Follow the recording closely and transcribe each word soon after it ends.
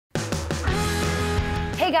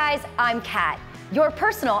Hey guys, I'm Kat, your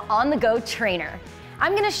personal on-the-go trainer.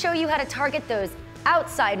 I'm gonna show you how to target those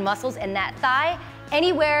outside muscles in that thigh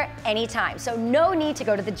anywhere, anytime. So no need to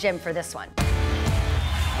go to the gym for this one.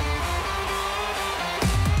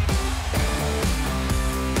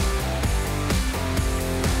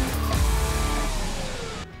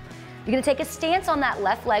 You're gonna take a stance on that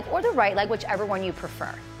left leg or the right leg, whichever one you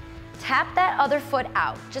prefer. Tap that other foot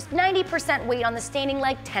out. Just 90% weight on the standing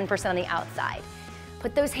leg, 10% on the outside.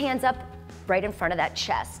 Put those hands up right in front of that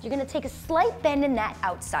chest. You're gonna take a slight bend in that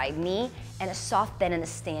outside knee and a soft bend in the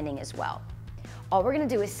standing as well. All we're gonna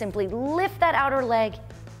do is simply lift that outer leg,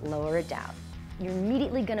 lower it down. You're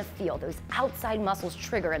immediately gonna feel those outside muscles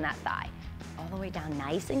trigger in that thigh. All the way down,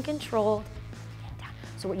 nice and controlled.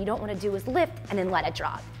 So what you don't want to do is lift and then let it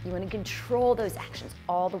drop. You want to control those actions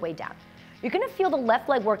all the way down. You're going to feel the left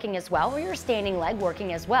leg working as well, or your standing leg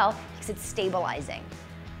working as well, because it's stabilizing.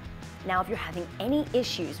 Now, if you're having any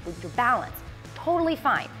issues with your balance, totally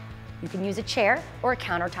fine. You can use a chair or a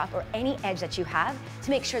countertop or any edge that you have to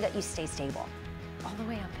make sure that you stay stable. All the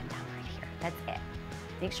way up and down right here. That's it.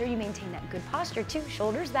 Make sure you maintain that good posture too.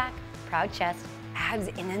 Shoulders back, proud chest, abs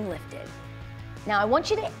in and lifted. Now I want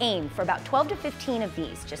you to aim for about 12 to 15 of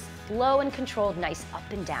these, just slow and controlled, nice up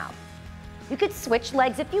and down. You could switch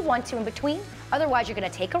legs if you want to in between, otherwise you're gonna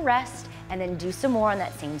take a rest and then do some more on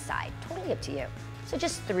that same side. Totally up to you. So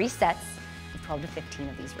just 3 sets of 12 to 15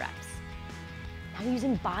 of these reps. Now you're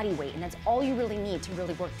using body weight, and that's all you really need to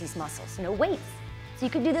really work these muscles, no weights. So you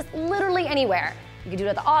could do this literally anywhere. You could do it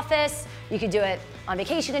at the office, you could do it on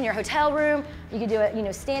vacation in your hotel room, you could do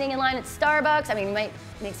it, standing in line at Starbucks. I mean, you might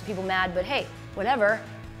make some people mad, but hey, whatever.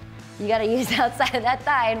 You gotta use the outside of that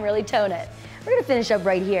thigh and really tone it. We're gonna finish up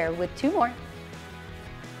right here with 2 more.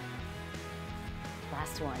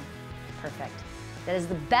 Last one, perfect. That is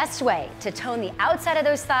the best way to tone the outside of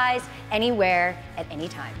those thighs anywhere at any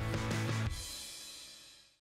time.